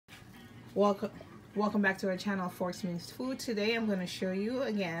Welcome, welcome back to our channel, Forks Means Food. Today I'm going to show you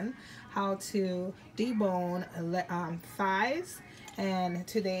again how to debone thighs. And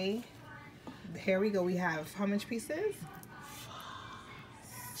today, here we go. We have how much pieces?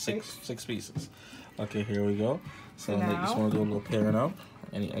 Six pieces. Okay, here we go. So Now, you just want to do a little pairing up.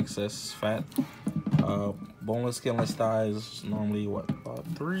 Any excess fat. Boneless, skinless thighs normally what, about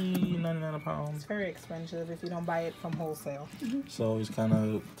 $3.99 a pound. It's very expensive if you don't buy it from wholesale. So it's kind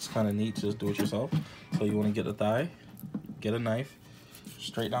of neat to just do it yourself. So you want to get the thigh, get a knife,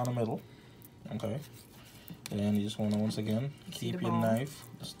 straight down the middle. Okay. And you just want to once again keep your knife.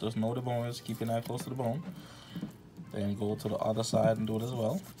 Just know the bone is. Keep your knife close to the bone. Then go to the other side and do it as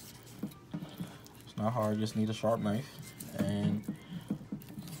well. It's not hard, you just need a sharp knife. And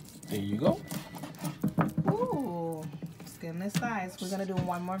there you go. Ooh, skinless thighs. We're going to do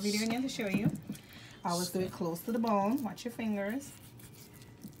one more video again to show you. I always do it close to the bone. Watch your fingers.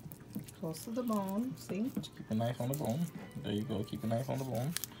 Close to the bone. See? Just keep your knife on the bone. There you go. Keep your knife on the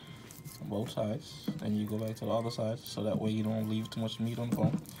bone. On both sides. Then you go back to the other side so that way you don't leave too much meat on the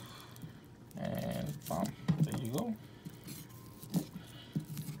bone. And bam. There you go.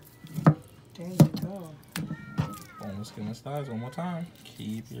 There you go. Boneless, skinless thighs. One more time.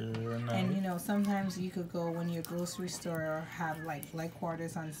 Keep your knife. And you know, sometimes you could go when your grocery store have like leg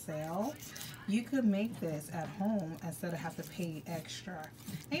quarters on sale. You could make this at home instead of have to pay extra.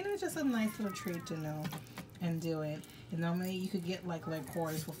 And you know, it's just a nice little treat to know and do it. And normally you could get like leg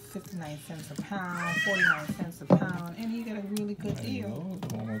quarters for 59 cents a pound, 49 cents a pound, and you get a really good deal.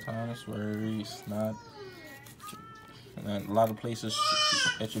 One more time. It's not. And a lot of places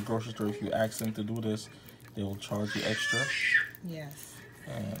at your grocery store, if you ask them to do this, they will charge you extra. Yes.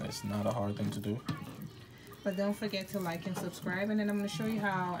 And it's not a hard thing to do. But don't forget to like and subscribe, and then I'm going to show you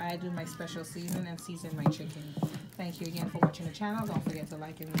how I do my special season and season my chicken. Thank you again for watching the channel. Don't forget to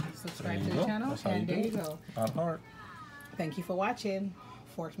like and subscribe to the channel. And there you go. Not hard. Thank you for watching.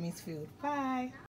 Forks Means Food. Bye.